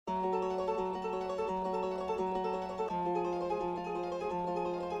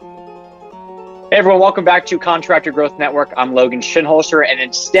Hey everyone, welcome back to Contractor Growth Network. I'm Logan Shinholster, and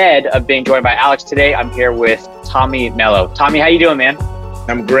instead of being joined by Alex today, I'm here with Tommy Mello. Tommy, how you doing, man?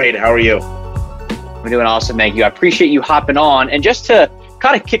 I'm great. How are you? I'm doing awesome, thank you. I appreciate you hopping on. And just to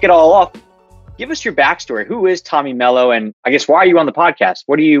kind of kick it all off, give us your backstory. Who is Tommy Mello, and I guess why are you on the podcast?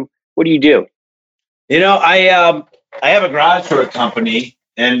 What do you do? You know, I have a garage door company,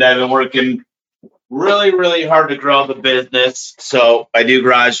 and I've been working really hard to grow the business. So I do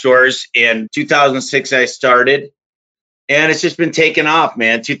garage doors. In 2006, I started, and it's just been taking off,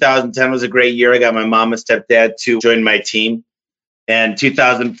 man. 2010 was a great year. I got my mom and stepdad to join my team. And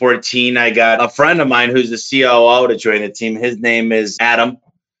 2014, I got a friend of mine who's the COO to join the team. His name is Adam.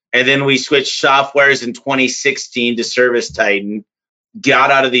 And then we switched softwares in 2016 to Service Titan,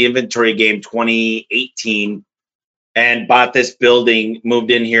 got out of the inventory game 2018, and bought this building, moved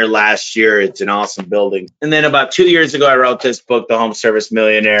in here last year. It's an awesome building. And then about 2 years ago, I wrote this book, The Home Service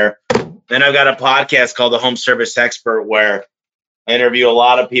Millionaire. Then I've got a podcast called The Home Service Expert, where I interview a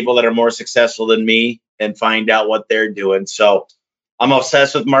lot of people that are more successful than me and find out what they're doing. So I'm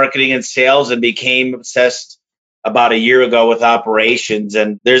obsessed with marketing and sales, and became obsessed about a year ago with operations.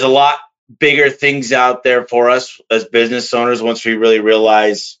 And there's a lot bigger things out there for us as business owners once we really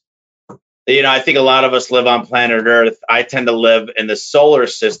realize, you know, I think a lot of us live on planet Earth. I tend to live in the solar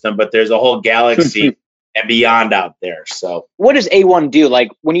system, but there's a whole galaxy and beyond out there. So what does A1 do? Like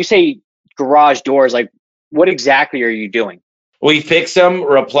when you say garage doors, like what exactly are you doing? we fix them,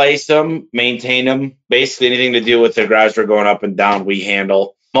 replace them, maintain them. Basically anything to do with the garage door going up and down, we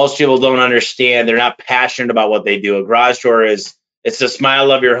handle. Most people don't understand. They're not passionate about what they do. A garage door it's the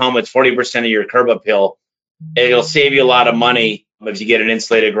smile of your home. It's 40% of your curb appeal. It'll save you a lot of money if you get an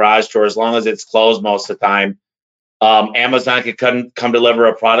insulated garage door, as long as it's closed most of the time. Amazon could come deliver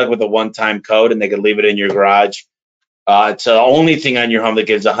a product with a one-time code, and they could leave it in your garage. It's the only thing on your home that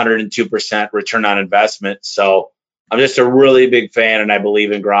gives 102% return on investment. So I'm just a really big fan, and I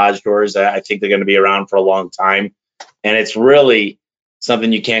believe in garage doors. I think they're going to be around for a long time, and it's really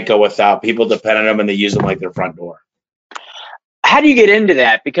something you can't go without. People depend on them, and they use them like their front door. How do you get into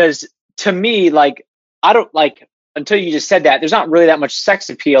that? Because to me, like, I don't like, until you just said that, there's not really that much sex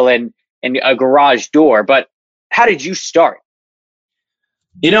appeal in a garage door. But how did you start?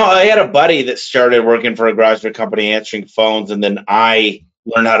 You know, I had a buddy that started working for a garage door company answering phones, and then I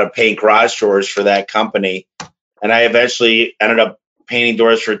learned how to paint garage doors for that company. And I eventually ended up painting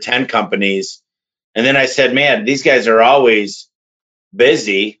doors for 10 companies. And then I said, man, these guys are always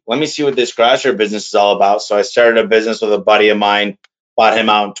busy. Let me see what this garage door business is all about. So I started a business with a buddy of mine, bought him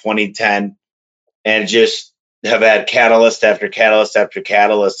out in 2010, and just have had catalyst after catalyst after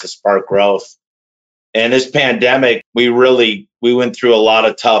catalyst to spark growth. And this pandemic, we went through a lot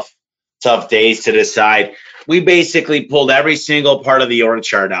of tough days to decide. We basically pulled every single part of the org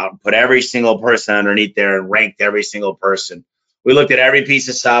chart out and put every single person underneath there and ranked every single person. We looked at every piece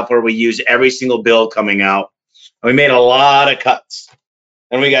of software we use, every single bill coming out. And we made a lot of cuts.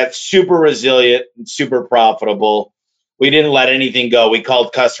 And we got super resilient and super profitable. We didn't let anything go. We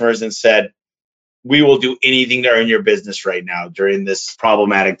called customers and said, we will do anything to earn your business right now during this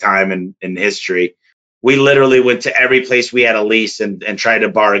problematic time in history. We literally went to every place we had a lease and tried to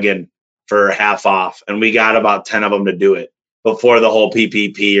bargain for half off. And we got about 10 of them to do it before the whole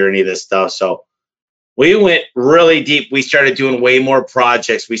PPP or any of this stuff. So we went really deep. We started doing way more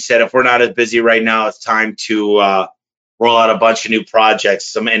projects. We said, if we're not as busy right now, it's time to roll out a bunch of new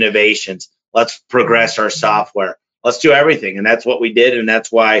projects, some innovations. Let's progress our software. Let's do everything. And that's what we did. And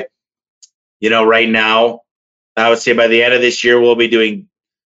that's why, you know, right now, I would say by the end of this year, we'll be doing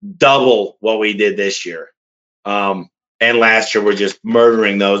double what we did this year. And last year, we're just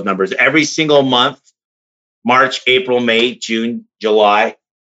murdering those numbers. Every single month, March, April, May, June, July,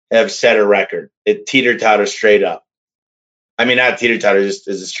 have set a record. It teeter-totter straight up. I mean, not teeter-totter, just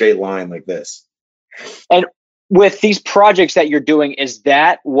is a straight line like this. And with these projects that you're doing, is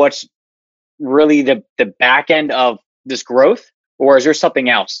that what's really the back end of this growth, or is there something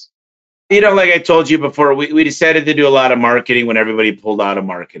else? You know, like I told you before, we decided to do a lot of marketing when everybody pulled out of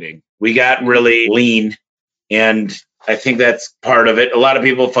marketing. We got really lean, and I think that's part of it. A lot of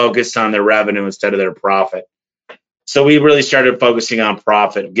people focused on their revenue instead of their profit. So we really started focusing on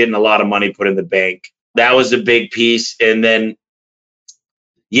profit, getting a lot of money put in the bank. That was a big piece. And then,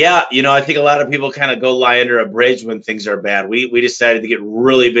 yeah, you know, I think a lot of people kind of go lie under a bridge when things are bad. We decided to get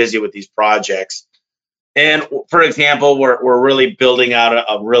really busy with these projects. And for example, we're really building out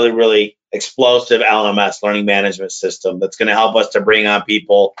a really explosive LMS, learning management system, that's going to help us to bring on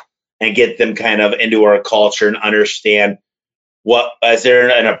people and get them kind of into our culture and understand what, as they're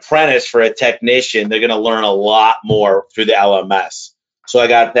an apprentice for a technician, they're going to learn a lot more through the LMS. So I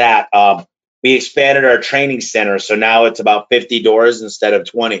got that. We expanded our training center, so now it's about 50 doors instead of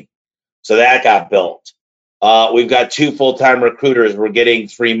 20. So that got built. We've got 2 full-time recruiters. We're getting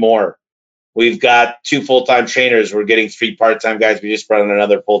 3 more. We've got 2 full-time trainers. We're getting 3 part-time guys. We just brought in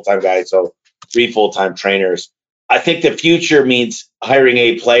another full-time guy, so 3 full-time trainers. I think the future means hiring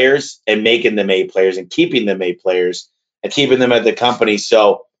A players and making them A players and keeping them A players and keeping them at the company.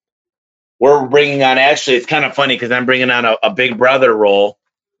 So we're bringing on, actually, it's kind of funny because I'm bringing on a big brother role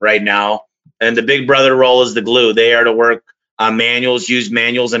right now. And the big brother role is the glue. They are to work on manuals, use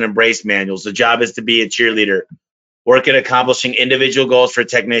manuals, and embrace manuals. The job is to be a cheerleader, work at accomplishing individual goals for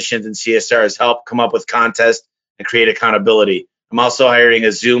technicians and CSRs, help come up with contests and create accountability. I'm also hiring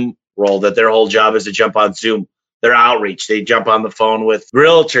a Zoom role that their whole job is to jump on Zoom. Their outreach, they jump on the phone with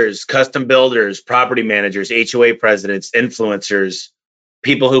realtors, custom builders, property managers, HOA presidents, influencers,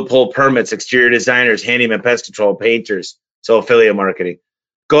 people who pull permits, exterior designers, handyman, pest control, painters. So affiliate marketing.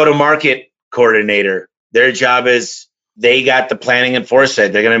 Go to market coordinator. Their job is they got the planning and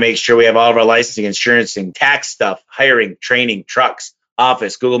foresight. They're going to make sure we have all of our licensing, insurancing, tax stuff, hiring, training, trucks,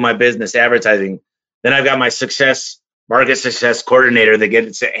 office, Google My Business, advertising. Then I've got my market success coordinator that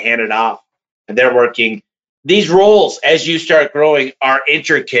gets it handed off. And they're working. These roles, as you start growing, are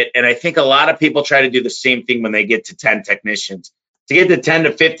intricate. And I think a lot of people try to do the same thing when they get to 10 technicians. To get to 10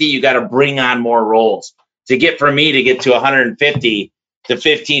 to 50, you got to bring on more roles. To get to 150 to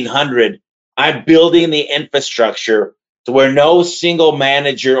 1,500, I'm building the infrastructure to where no single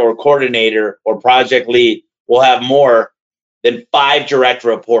manager or coordinator or project lead will have more than 5 direct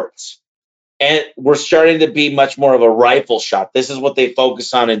reports. And we're starting to be much more of a rifle shot. This is what they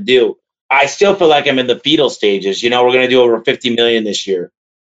focus on and do. I still feel like I'm in the fetal stages. We're going to do over 50 million this year.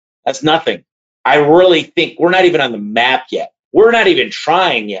 That's nothing. I really think we're not even on the map yet. We're not even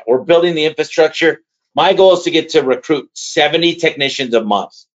trying yet. We're building the infrastructure. My goal is to get to recruit 70 technicians a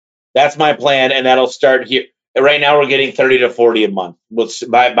month. That's my plan, and that'll start here. Right now, we're getting 30 to 40 a month.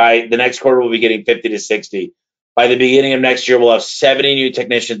 By the next quarter, we'll be getting 50 to 60. By the beginning of next year, we'll have 70 new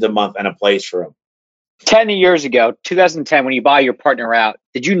technicians a month and a place for them. 10 years ago, 2010, when you buy your partner out,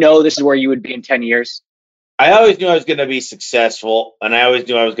 did you know this is where you would be in 10 years? I always knew I was going to be successful, and I always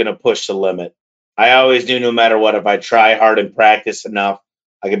knew I was going to push the limit. I always knew no matter what, if I try hard and practice enough,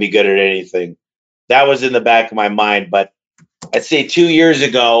 I could be good at anything. That was in the back of my mind. But I'd say 2 years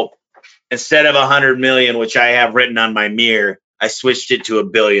ago, instead of 100 million, which I have written on my mirror, I switched it to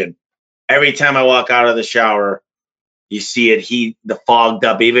 $1 billion. Every time I walk out of the shower, you see it, the fogged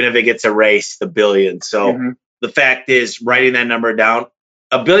up, even if it gets erased, the billion. So The fact is, writing that number down,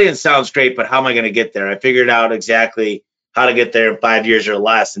 $1 billion sounds great, but how am I going to get there? I figured out exactly how to get there in 5 years or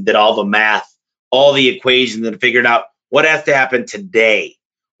less and did all the math, all the equations, and figured out what has to happen today,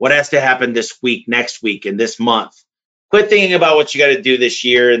 what has to happen this week, next week, and this month. Quit thinking about what you got to do this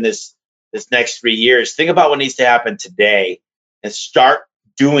year and this next 3 years. Think about what needs to happen today and start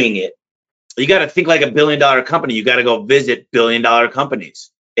doing it. You got to think like $1 billion company. You got to go visit $1 billion companies.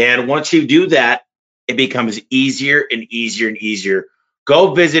 And once you do that, it becomes easier and easier and easier.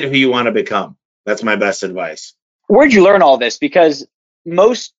 Go visit who you want to become. That's my best advice. Where'd you learn all this? Because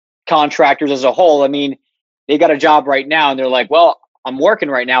most contractors as a whole, they got a job right now and they're like, well, I'm working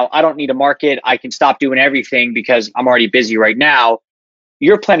right now. I don't need a market. I can stop doing everything because I'm already busy right now.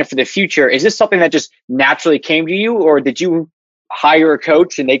 You're planning for the future. Is this something that just naturally came to you, or did you hire a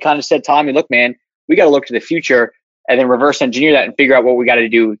coach and they kind of said, Tommy, look, man, we got to look to the future and then reverse engineer that and figure out what we got to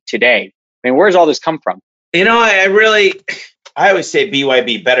do today? Where's all this come from? I always say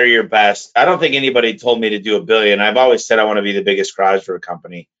BYB, better your best. I don't think anybody told me to do $1 billion. I've always said I want to be the biggest garage door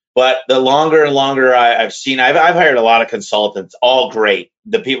company. But the longer and longer I've seen, I've hired a lot of consultants, all great.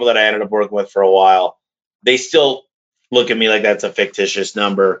 The people that I ended up working with for a while, they still look at me like that's a fictitious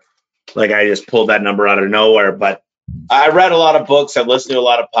number, like I just pulled that number out of nowhere. But I read a lot of books. I've listened to a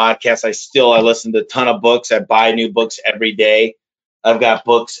lot of podcasts. I listen to a ton of books. I buy new books every day. I've got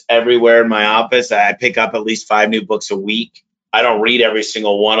books everywhere in my office. I pick up at least 5 new books a week. I don't read every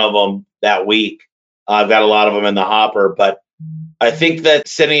single one of them that week. I've got a lot of them in the hopper, but I think that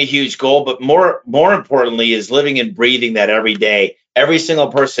setting a huge goal, but more importantly, is living and breathing that every day. Every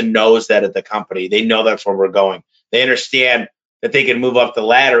single person knows that at the company. They know that's where we're going. They understand that they can move up the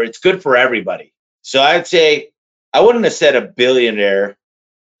ladder. It's good for everybody. So I'd say I wouldn't have said $1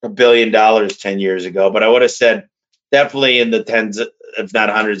 billion 10 years ago, but I would have said definitely in the tens, if not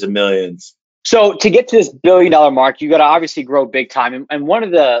hundreds of millions. So to get to this $1 billion mark, you got to obviously grow big time. And one of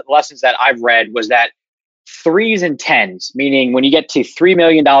the lessons that I've read was that 3s and 10s, meaning when you get to $3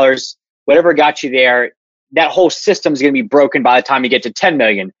 million, whatever got you there, that whole system is going to be broken by the time you get to 10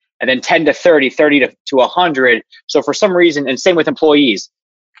 million, and then 10 to 30, 30 to 100. So for some reason, and same with employees,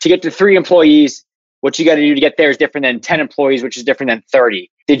 to get to 3 employees, what you got to do to get there is different than 10 employees, which is different than 30.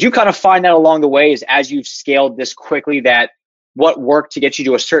 Did you kind of find that along the way as you've scaled this quickly that what worked to get you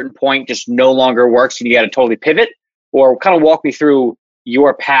to a certain point just no longer works and you got to totally pivot? Or kind of walk me through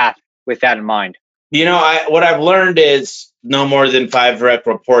your path with that in mind. What I've learned is no more than 5 direct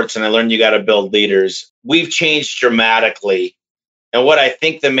reports, and I learned you got to build leaders. We've changed dramatically. And what I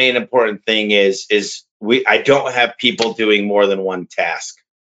think the main important thing is I don't have people doing more than one task.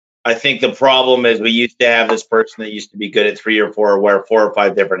 I think the problem is we used to have this person that used to be good at 3 or 4 or wear 4 or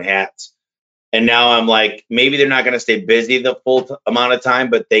 5 different hats. And now I'm like, maybe they're not going to stay busy the full amount of time,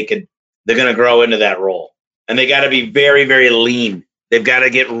 but they're going to grow into that role. And they got to be very, very lean. They've got to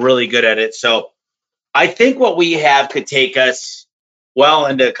get really good at it. So I think what we have could take us well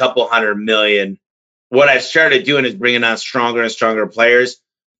into a couple $100 million. What I've started doing is bringing on stronger and stronger players.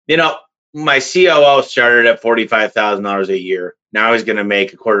 My COO started at $45,000 a year. Now he's going to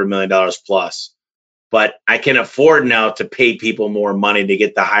make $250,000 plus. But I can afford now to pay people more money to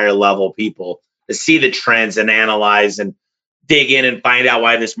get the higher level people to see the trends and analyze and dig in and find out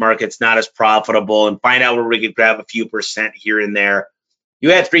why this market's not as profitable and find out where we could grab a few percent here and there.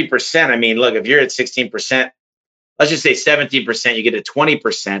 You add 3%. I mean, look, if you're at 16%, let's just say 17%, you get to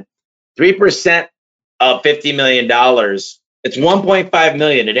 20%. 3% of $50 million, it's $1.5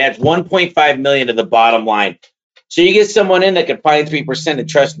 million. It adds $1.5 million to the bottom line. So you get someone in that can find 3%, and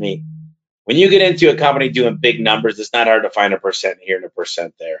trust me, when you get into a company doing big numbers, it's not hard to find a percent here and a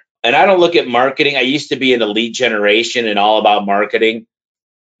percent there. And I don't look at marketing. I used to be into lead generation and all about marketing.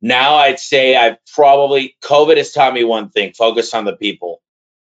 Now I'd say COVID has taught me one thing: focus on the people.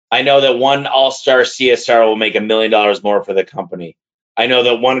 I know that one all-star CSR will make $1 million more for the company. I know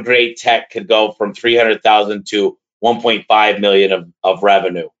that one great tech could go from 300,000 to 1.5 million of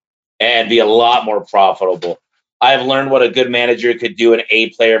revenue and be a lot more profitable. I've learned what a good manager could do, an A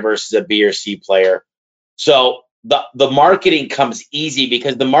player versus a B or C player. So the marketing comes easy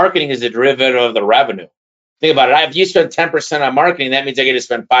because the marketing is a derivative of the revenue. Think about it. If you spend 10% on marketing, that means I get to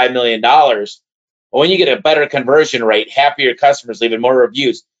spend $5 million. But when you get a better conversion rate, happier customers, leaving more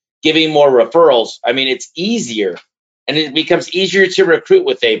reviews, giving more referrals, I mean, it's easier. And it becomes easier to recruit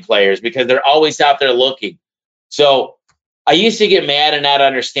with A players because they're always out there looking. So I used to get mad and not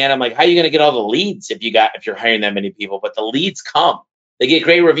understand. I'm like, how are you going to get all the leads if you're hiring that many people? But the leads come. They get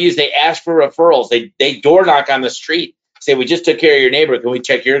great reviews. They ask for referrals. They door knock on the street. Say, we just took care of your neighbor. Can we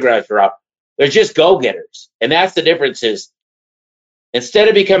check your garage door out? They're just go-getters. And that's the difference is instead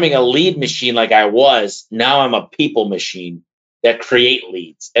of becoming a lead machine like I was, now I'm a people machine that create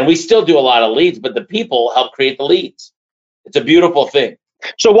leads. And we still do a lot of leads, but the people help create the leads. It's a beautiful thing.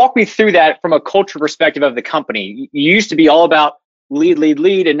 So walk me through that from a culture perspective of the company. You used to be all about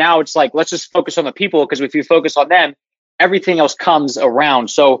lead, and now it's like, let's just focus on the people, because if you focus on them, everything else comes around.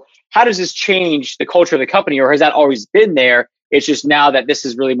 So how does this change the culture of the company, or has that always been there? It's just now that this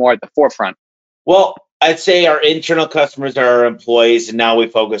is really more at the forefront. Well, I'd say our internal customers are our employees, and now we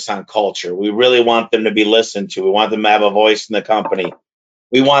focus on culture. We really want them to be listened to. We want them to have a voice in the company.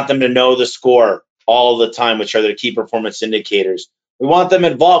 We want them to know the score all the time, which are their key performance indicators. We want them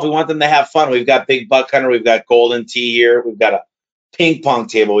involved. We want them to have fun. We've got Big Buck Hunter. We've got Golden Tee here. We've got a ping pong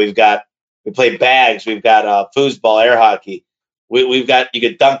table. We play bags. We've got foosball, air hockey. We've got, you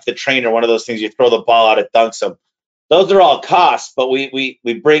could dunk the trainer, one of those things. You throw the ball out, it dunks them. Those are all costs, but we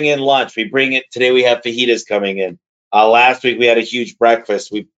bring in lunch. Today we have fajitas coming in. Last week we had a huge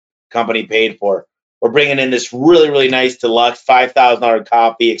breakfast company paid for. We're bringing in this really, really nice deluxe $5,000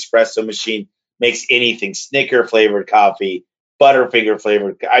 coffee espresso machine. Makes anything, Snicker flavored coffee, Butterfinger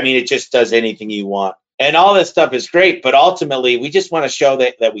flavored. I mean, it just does anything you want. And all this stuff is great, but ultimately we just want to show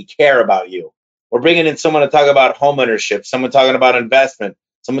that we care about you. We're bringing in someone to talk about home ownership, someone talking about investment,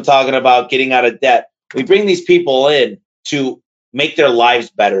 someone talking about getting out of debt. We bring these people in to make their lives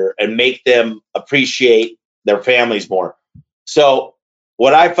better and make them appreciate their families more. So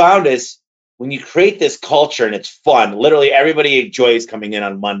what I found is when you create this culture and it's fun, literally everybody enjoys coming in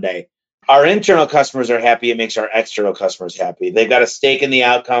on Monday. Our internal customers are happy. It makes our external customers happy. They've got a stake in the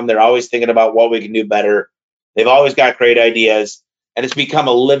outcome. They're always thinking about what we can do better. They've always got great ideas, and it's become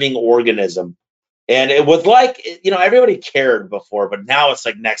a living organism. And it was like, everybody cared before, but now it's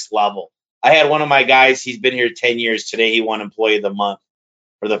like next level. I had one of my guys, he's been here 10 years. Today he won Employee of the Month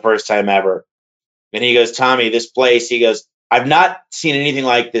for the first time ever. And he goes, Tommy, this place, he goes, I've not seen anything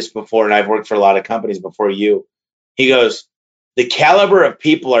like this before, and I've worked for a lot of companies before you. He goes, the caliber of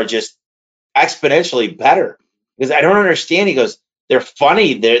people are just exponentially better. Because I don't understand. He goes, they're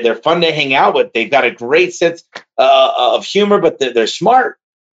funny. They're fun to hang out with. They've got a great sense of humor, but they're smart.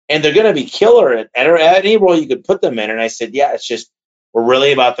 And they're going to be killer at any role you could put them in. And I said, yeah, it's just We're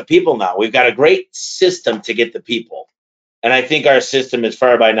really about the people now. We've got a great system to get the people. And I think our system is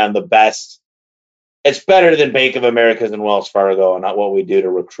far by none the best. It's better than Bank of America's and Wells Fargo and not what we do to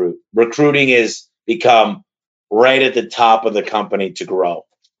recruit. Recruiting has become right at the top of the company to grow.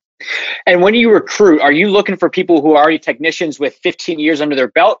 And when you recruit, are you looking for people who are already technicians with 15 years under their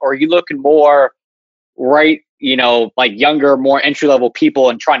belt, or are you looking more like younger, more entry-level people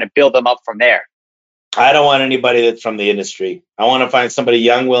and trying to build them up from there? I don't want anybody that's from the industry. I want to find somebody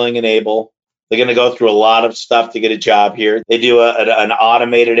young, willing, and able. They're going to go through a lot of stuff to get a job here. They do an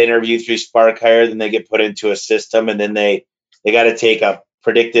automated interview through Spark Hire, then they get put into a system, and then they got to take a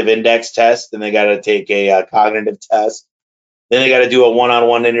predictive index test, then they got to take a cognitive test. Then they got to do a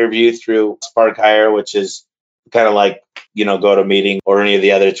one-on-one interview through Spark Hire, which is kind of like, GoToMeeting or any of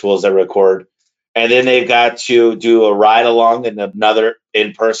the other tools that record. And then they've got to do a ride along and another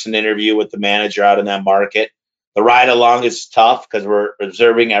in-person interview with the manager out in that market. The ride along is tough because we're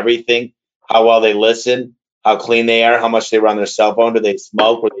observing everything, how well they listen, how clean they are, how much they run their cell phone. Do they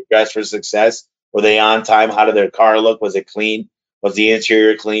smoke? Were they dressed for success? Were they on time? How did their car look? Was it clean? Was the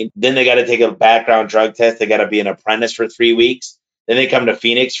interior clean? Then they got to take a background drug test. They got to be an apprentice for 3 weeks. Then they come to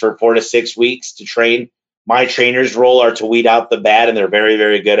Phoenix for 4 to 6 weeks to train. My trainer's role are to weed out the bad, and they're very,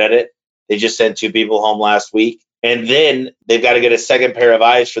 very good at it. They just sent 2 people home last week. And then they've got to get a second pair of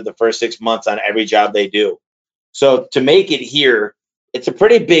eyes for the first 6 months on every job they do. So to make it here, it's a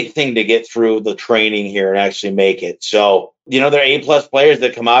pretty big thing to get through the training here and actually make it. So, there are A+ players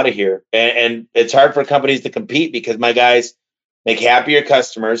that come out of here. And it's hard for companies to compete because my guys make happier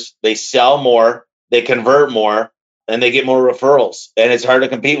customers. They sell more. They convert more. And they get more referrals. And it's hard to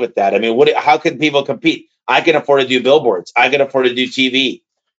compete with that. I mean, how can people compete? I can afford to do billboards. I can afford to do TV.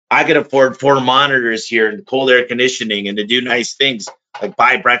 I can afford 4 monitors here and cold air conditioning and to do nice things like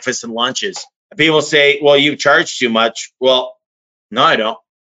buy breakfast and lunches. And people say, well, you charge too much. Well, no, I don't,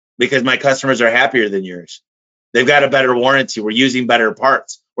 because my customers are happier than yours. They've got a better warranty. We're using better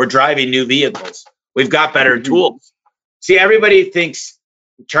parts. We're driving new vehicles. We've got better tools. See, everybody thinks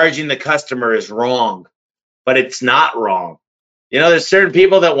charging the customer is wrong, but it's not wrong. There's certain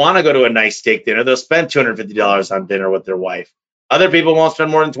people that want to go to a nice steak dinner. They'll spend $250 on dinner with their wife. Other people won't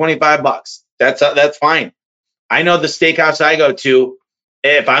spend more than $25. That's fine. I know the steakhouse I go to,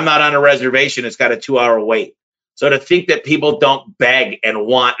 if I'm not on a reservation, it's got a 2-hour wait. So to think that people don't beg and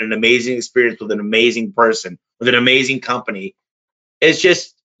want an amazing experience with an amazing person, with an amazing company, is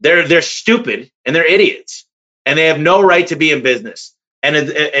just, they're stupid and they're idiots. And they have no right to be in business. And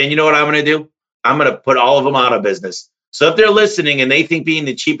you know what I'm going to do? I'm going to put all of them out of business. So if they're listening and they think being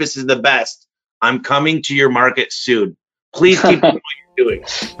the cheapest is the best, I'm coming to your market soon. Please keep doing what you're doing.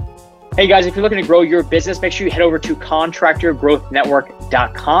 Hey guys, if you're looking to grow your business, make sure you head over to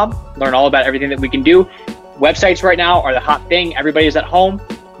contractorgrowthnetwork.com. Learn all about everything that we can do. Websites right now are the hot thing. Everybody is at home.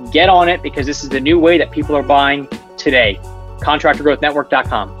 Get on it because this is the new way that people are buying today.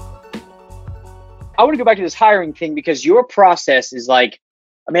 Contractorgrowthnetwork.com. I want to go back to this hiring thing because your process is I've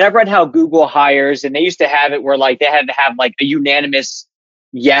read how Google hires, and they used to have it where they had to have a unanimous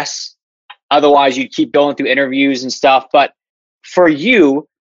yes. Otherwise, you'd keep going through interviews and stuff. But for you,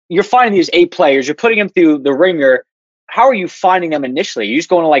 you're finding these A players, you're putting them through the ringer. How are you finding them initially? Are you just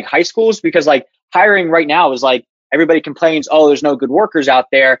going to high schools? Because hiring right now is everybody complains, oh, there's no good workers out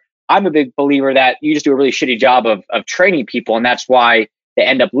there. I'm a big believer that you just do a really shitty job of training people. And that's why they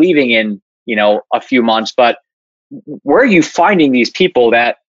end up leaving in, a few months. But where are you finding these people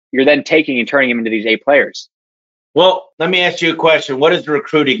that you're then taking and turning them into these A players? Well, let me ask you a question. What does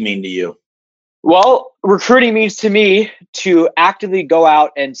recruiting mean to you? Well, recruiting means to me to actively go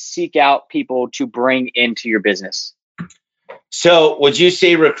out and seek out people to bring into your business. So would you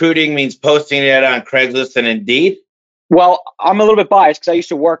say recruiting means posting it on Craigslist and Indeed? Well, I'm a little bit biased because I used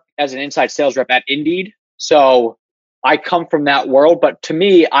to work as an inside sales rep at Indeed. So I come from that world, but to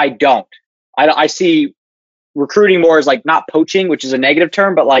me, I don't. I see recruiting more as not poaching, which is a negative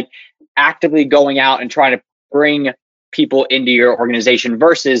term, but actively going out and trying to bring people into your organization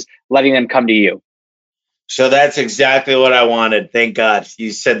versus letting them come to you. So that's exactly what I wanted. Thank God you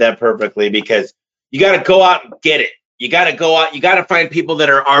said that perfectly, because you got to go out and get it. You got to go out. You got to find people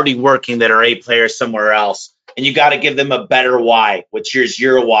that are already working, that are A players somewhere else. And you got to give them a better why, which is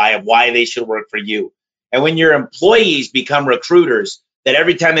your why of why they should work for you. And when your employees become recruiters, that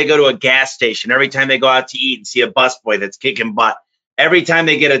every time they go to a gas station, every time they go out to eat and see a busboy that's kicking butt, every time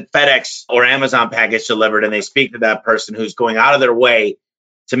they get a FedEx or Amazon package delivered and they speak to that person who's going out of their way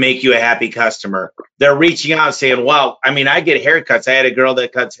to make you a happy customer, they're reaching out and saying, well, I get haircuts. I had a girl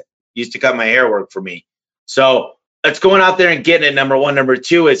that used to cut my hair work for me. So it's going out there and getting it, number one. Number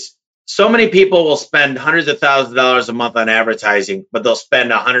two is So many people will spend hundreds of thousands of dollars a month on advertising, but they'll spend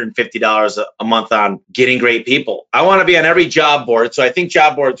 $150 a month on getting great people. I want to be on every job board. So I think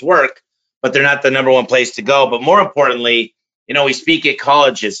job boards work, but they're not the number one place to go. But more importantly, we speak at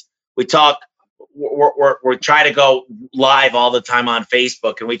colleges. We talk, we try to go live all the time on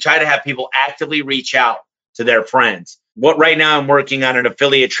Facebook, and we try to have people actively reach out to their friends. Right now I'm working on an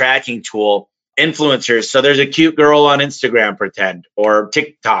affiliate tracking tool, influencers. So there's a cute girl on Instagram, pretend, or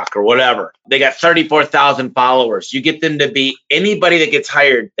TikTok or whatever. They got 34,000 followers. You get them to be anybody that gets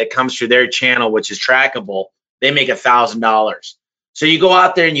hired that comes through their channel, which is trackable. They make $1,000. So you go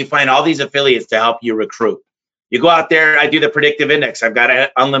out there and you find all these affiliates to help you recruit. You go out there, I do the predictive index. I've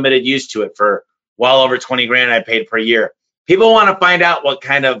got unlimited use to it for well over 20 grand I paid per year. People want to find out what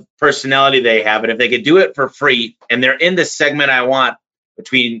kind of personality they have. And if they could do it for free and they're in the segment I want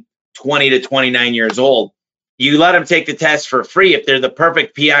between 20 to 29 years old, you let them take the test for free. If they're the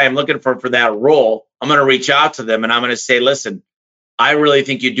perfect PI I'm looking for that role, I'm going to reach out to them and I'm going to say, listen, I really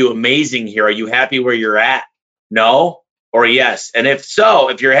think you do amazing here. Are you happy where you're at? No or yes. And if so,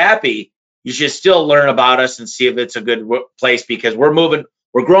 if you're happy, you should still learn about us and see if it's a good place, because we're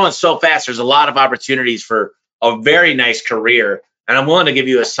growing so fast. There's a lot of opportunities for a very nice career. And I'm willing to give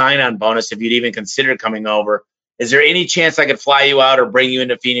you a sign-on bonus if you'd even consider coming over. Is there any chance I could fly you out or bring you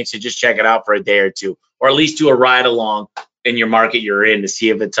into Phoenix and just check it out for a day or two, or at least do a ride along in your market you're in to see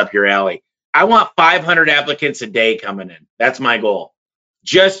if it's up your alley? I want 500 applicants a day coming in. That's my goal,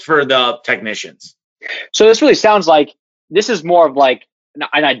 just for the technicians. So this really sounds like this is more of like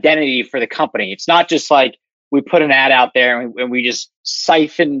an identity for the company. It's not just like we put an ad out there and we just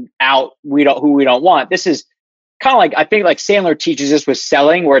siphon out who we don't want. This is kind of like, I think like Sandler teaches this with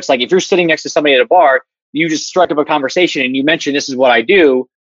selling, where it's like if you're sitting next to somebody at a bar, you just strike up a conversation and you mention this is what I do.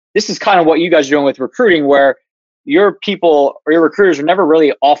 This is kind of what you guys are doing with recruiting, where your people or your recruiters are never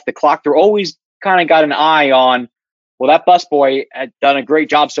really off the clock. They're always kind of got an eye on, well, that busboy had done a great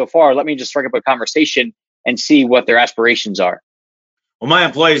job so far. Let me just strike up a conversation and see what their aspirations are. Well, my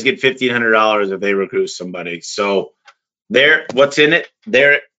employees get $1,500 if they recruit somebody. So what's in it?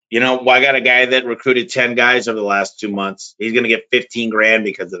 I got a guy that recruited 10 guys over the last 2 months. He's going to get 15 grand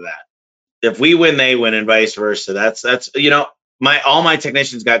because of that. If we win, they win, and vice versa. That's all my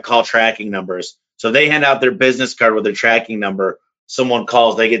technicians got call tracking numbers. So they hand out their business card with their tracking number. Someone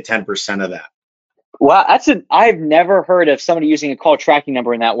calls, they get 10% of that. Wow, I've never heard of somebody using a call tracking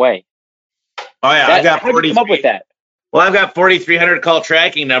number in that way. Oh yeah, I got 40. How did you come up with that? Well, I've got 4,300 call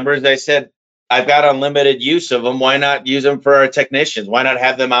tracking numbers. I said, I've got unlimited use of them. Why not use them for our technicians? Why not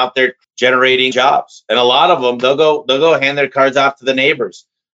have them out there generating jobs? And a lot of them, they'll go hand their cards off to the neighbors.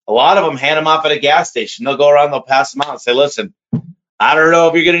 A lot of them hand them off at a gas station. They'll go around, they'll pass them out and say, listen, I don't know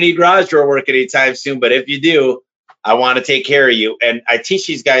if you're going to need garage door work anytime soon, but if you do, I want to take care of you. And I teach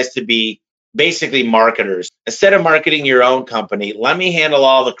these guys to be basically marketers. Instead of marketing your own company, let me handle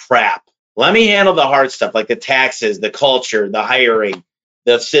all the crap. Let me handle the hard stuff like the taxes, the culture, the hiring,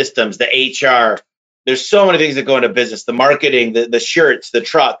 the systems, the HR. There's so many things that go into business, the marketing, the shirts, the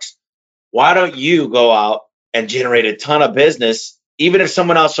trucks. Why don't you go out and generate a ton of business? Even if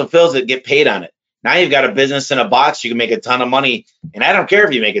someone else fulfills it, get paid on it. Now you've got a business in a box. You can make a ton of money. And I don't care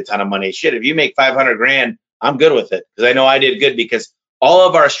if you make a ton of money. Shit, if you make 500 grand, I'm good with it, because I know I did good, because all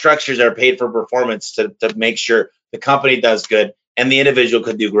of our structures are paid for performance to make sure the company does good and the individual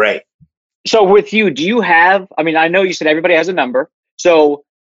could do great. So with you, do you have, I mean, I know you said everybody has a number. So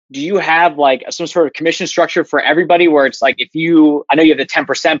do you have like some sort of commission structure for everybody where it's like, I know you have the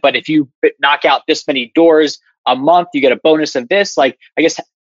 10%, but if you knock out this many doors a month, you get a bonus of this? Like, I guess,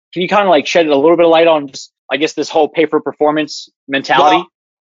 can you kind of like shed a little bit of light on just, I guess, this whole pay for performance mentality? Well,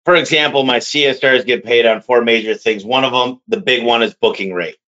 for example, my CSRs get paid on 4 major things. One of them, the big one, is booking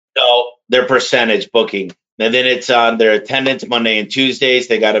rate. So their percentage booking. And then it's on their attendance. Monday and Tuesdays,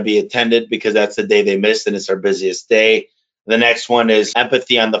 they got to be attended because that's the day they missed and it's our busiest day. The next one is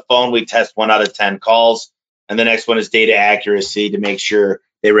empathy on the phone. We test 1 out of 10 calls. And the next one is data accuracy, to make sure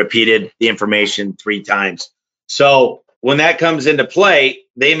they repeated the information 3 times. So when that comes into play,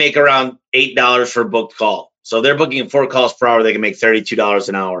 they make around $8 for a booked call. So they're booking 4 calls per hour. They can make $32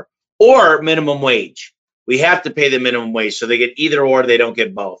 an hour, or minimum wage. We have to pay the minimum wage. So they get either or, they don't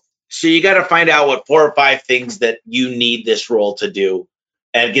get both. So you got to find out what 4 or 5 things that you need this role to do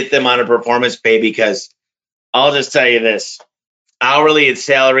and get them on a performance pay, because I'll just tell you this, hourly and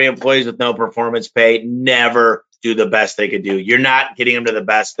salary employees with no performance pay never do the best they could do. You're not getting them to the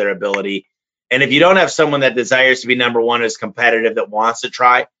best of their ability. And if you don't have someone that desires to be number one, is competitive, that wants to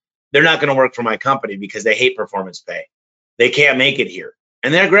try, they're not going to work for my company because they hate performance pay. They can't make it here.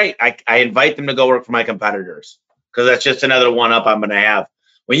 And they're great. I invite them to go work for my competitors, because that's just another one up I'm going to have.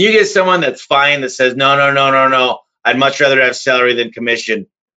 when you get someone that's fine that says, no, no, no, no, no, I'd much rather have salary than commission.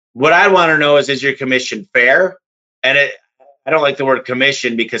 What I want to know is your commission fair? And I don't like the word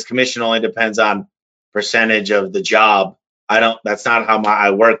commission because commission only depends on percentage of the job. That's not how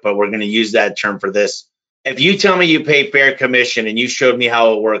I work, but we're going to use that term for this. If you tell me you pay fair commission and you showed me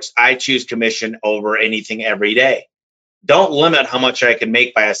how it works, I choose commission over anything every day. Don't limit how much I can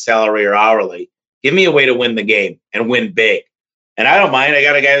make by a salary or hourly. Give me a way to win the game and win big. And I don't mind. I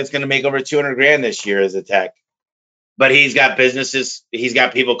got a guy that's going to make over 200 grand this year as a tech, but he's got businesses. He's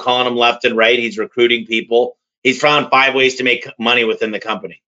got people calling him left and right. He's recruiting people. He's found 5 ways to make money within the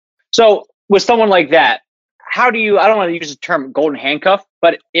company. So with someone like that, how do you, I don't want to use the term golden handcuff,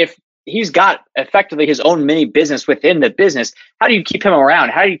 but if he's got effectively his own mini business within the business, how do you keep him around?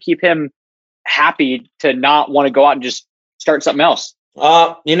 How do you keep him happy to not want to go out and just start something else?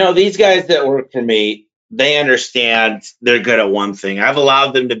 These guys that work for me, they understand they're good at one thing. I've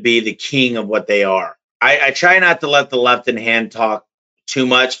allowed them to be the king of what they are. I try not to let the left in hand talk too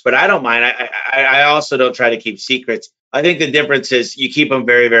much, but I don't mind. I also don't try to keep secrets. I think the difference is you keep them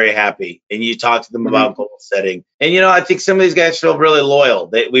very, very happy and you talk to them about goal setting. And, I think some of these guys feel really loyal.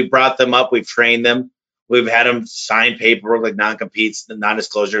 We brought them up. We've trained them. We've had them sign paperwork like non-competes,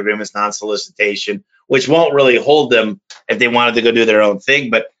 non-disclosure agreements, non-solicitation, which won't really hold them if they wanted to go do their own thing.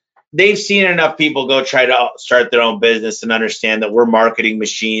 But they've seen enough people go try to start their own business and understand that we're marketing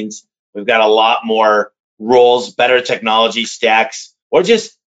machines. We've got a lot more roles, better technology stacks.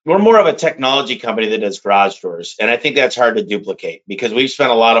 We're more of a technology company that does garage doors. And I think that's hard to duplicate because we've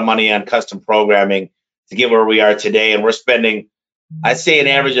spent a lot of money on custom programming to get where we are today. And we're spending, I'd say, an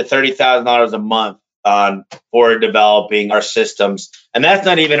average of $30,000 a month on for developing our systems. And that's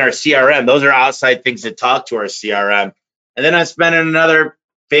not even our CRM. Those are outside things that talk to our CRM. And then I'm spending another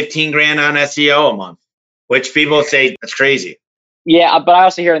 15 grand on SEO a month, which people say that's crazy. Yeah, but I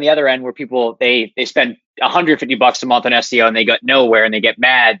also hear on the other end where people they spend $150 a month on SEO and they get nowhere and they get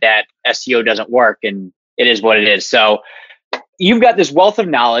mad that SEO doesn't work, and it is what it is. So you've got this wealth of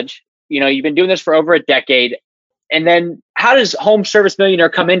knowledge. You've been doing this for over a decade. And then how does Home Service Millionaire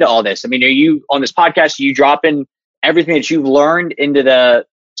come into all this? I mean, are you on this podcast, are you dropping everything that you've learned into the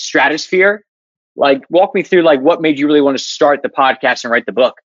stratosphere? Like, walk me through what made you really want to start the podcast and write the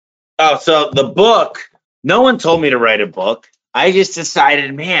book? Oh, so the book, no one told me to write a book. I just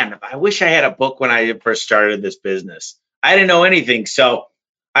decided, man, I wish I had a book when I first started this business. I didn't know anything. So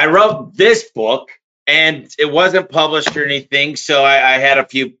I wrote this book and it wasn't published or anything. So I had a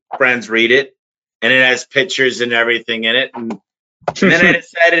few friends read it and it has pictures and everything in it. And then I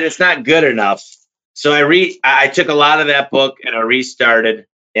decided it's not good enough. So I took a lot of that book and I restarted.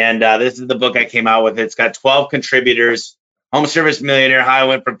 And this is the book I came out with. It's got 12 contributors. Home Service Millionaire, how I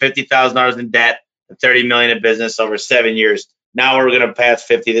went from $50,000 in debt to $30 million in business over 7 years. Now we're going to pass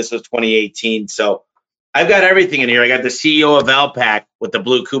 50. This was 2018. So I've got everything in here. I got the CEO of Alpac with the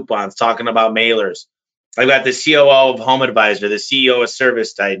blue coupons talking about mailers. I've got the COO of Home Advisor, the CEO of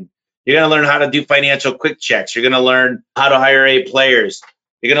Service Titan. You're going to learn how to do financial quick checks. You're going to learn how to hire A players.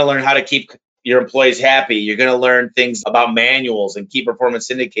 You're going to learn how to keep your employees happy. You're going to learn things about manuals and key performance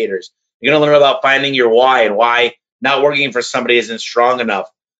indicators. You're going to learn about finding your why and why not working for somebody isn't strong enough.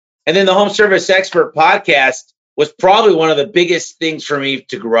 And then the Home Service Expert podcast was probably one of the biggest things for me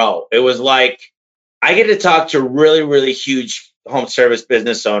to grow. It was like I get to talk to really, really huge home service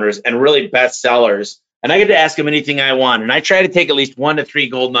business owners and really best sellers, and I get to ask them anything I want. And I try to take at least 1 to 3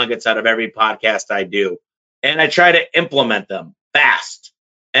 gold nuggets out of every podcast I do, and I try to implement them fast.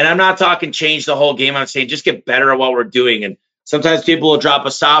 And I'm not talking change the whole game. I'm saying just get better at what we're doing. And sometimes people will drop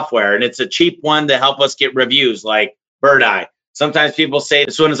a software, and it's a cheap one to help us get reviews like Bird Eye. Sometimes people say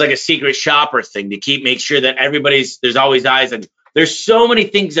this one is like a secret shopper thing to make sure that there's always eyes. And there's so many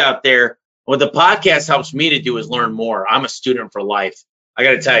things out there. What the podcast helps me to do is learn more. I'm a student for life. I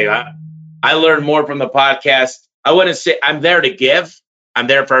got to tell you, I learn more from the podcast. I wouldn't say I'm there to give. I'm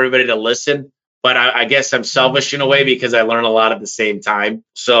there for everybody to listen. But I guess I'm selfish in a way because I learn a lot at the same time.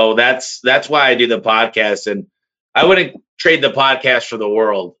 So that's why I do the podcast. And I wouldn't trade the podcast for the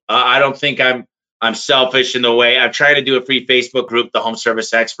world. I don't think I'm selfish in the way. I'm trying to do a free Facebook group, the Home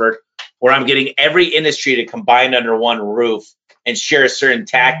Service Expert, where I'm getting every industry to combine under one roof and share certain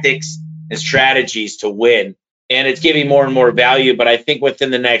tactics and strategies to win. And it's giving more and more value. But I think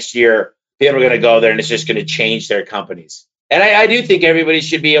within the next year, people are going to go there and it's just going to change their companies. And I do think everybody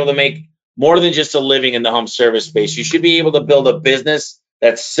should be able to make more than just a living in the home service space. You should be able to build a business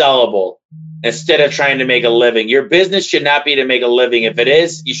that's sellable instead of trying to make a living. Your business should not be to make a living. If it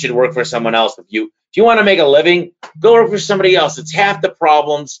is, you should work for someone else. If you want to make a living, go work for somebody else. It's half the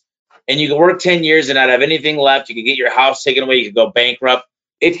problems, and you can work 10 years and not have anything left. You can get your house taken away. You can go bankrupt.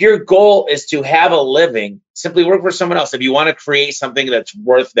 if your goal is to have a living, simply work for someone else. If you want to create something that's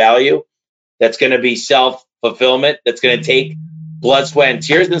worth value, that's going to be self-fulfillment, that's going to take blood, sweat, and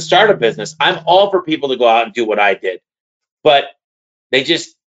tears, then start a business. I'm all for people to go out and do what I did, but they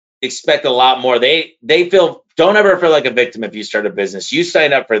just expect a lot more. They don't ever feel like a victim if you start a business. You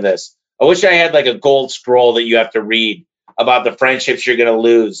sign up for this. I wish I had like a gold scroll that you have to read about the friendships you're going to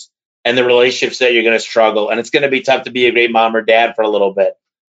lose and the relationships that you're going to struggle. And it's going to be tough to be a great mom or dad for a little bit.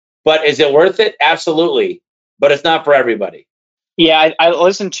 But is it worth it? Absolutely. But it's not for everybody. Yeah, I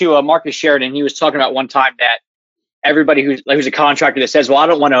listened to Marcus Sheridan. He was talking about one time that everybody who's a contractor that says, well, I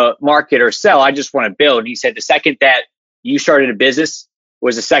don't want to market or sell, I just want to build. And he said the second that you started a business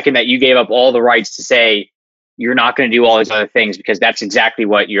was the second that you gave up all the rights to say you're not going to do all these other things, because that's exactly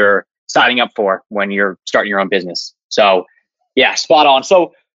what you're signing up for when you're starting your own business. So yeah, spot on.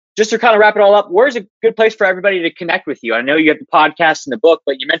 So just to kind of wrap it all up, where's a good place for everybody to connect with you? I know you have the podcast and the book,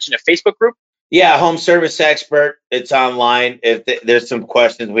 but you mentioned a Facebook group. Yeah, home service expert. It's online. If there's some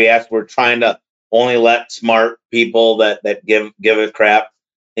questions we ask, we're trying to only let smart people that give a crap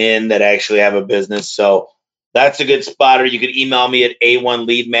in, that actually have a business. So that's a good spotter. You can email me at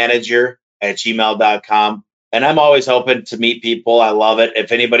a1leadmanager@gmail.com. And I'm always open to meet people. I love it.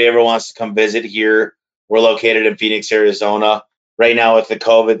 If anybody ever wants to come visit here, we're located in Phoenix, Arizona. Right now with the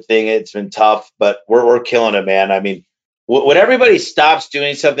COVID thing, it's been tough, but we're killing it, man. I mean, when everybody stops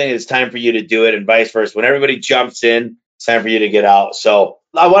doing something, it's time for you to do it, and vice versa. When everybody jumps in, it's time for you to get out. So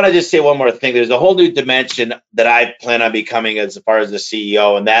I want to just say one more thing. There's a whole new dimension that I plan on becoming as far as the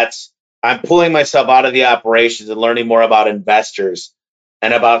CEO, and that's I'm pulling myself out of the operations and learning more about investors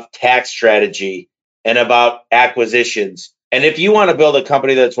and about tax strategy and about acquisitions. And if you want to build a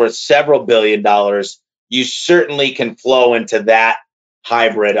company that's worth several $billion, you certainly can flow into that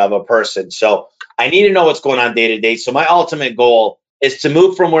hybrid of a person. So I need to know what's going on day to day. So my ultimate goal is to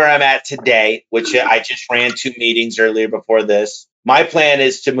move from where I'm at today, which I just ran 2 meetings earlier before this. My plan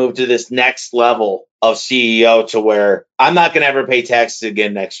is to move to this next level of CEO to where I'm not going to ever pay taxes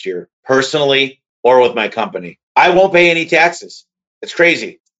again next year, personally or with my company. I won't pay any taxes. It's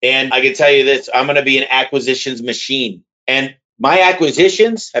crazy. And I can tell you this, I'm going to be an acquisitions machine. And my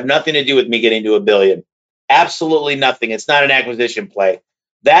acquisitions have nothing to do with me getting to $1 billion. Absolutely nothing. It's not an acquisition play.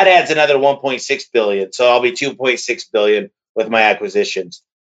 That adds another 1.6 billion. So I'll be 2.6 billion with my acquisitions.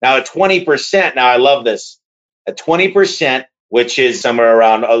 Now at 20%, now I love this. At 20%, which is somewhere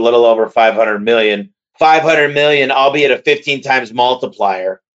around a little over 500 million, I'll be at a 15 times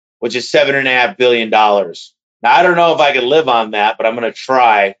multiplier, which is $7.5 billion. Now I don't know if I can live on that, but I'm going to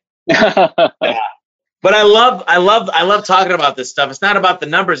try. Yeah. But I love talking about this stuff. It's not about the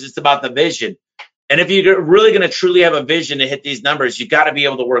numbers, it's about the vision. And if you're really going to truly have a vision to hit these numbers, you got to be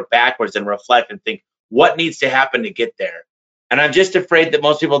able to work backwards and reflect and think what needs to happen to get there. And I'm just afraid that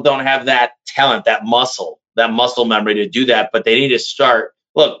most people don't have that talent, that muscle memory to do that, but they need to start.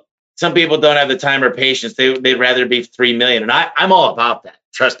 Look, some people don't have the time or patience. They'd rather be 3 million. And I'm all about that.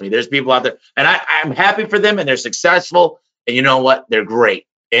 Trust me, there's people out there and I'm happy for them and they're successful. And you know what? They're great.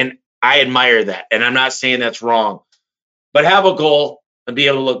 And I admire that. And I'm not saying that's wrong, but have a goal and be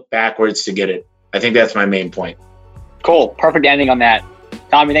able to look backwards to get it. I think that's my main point. Cool. Perfect ending on that.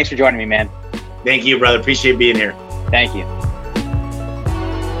 Tommy, thanks for joining me, man. Thank you, brother. Appreciate being here. Thank you.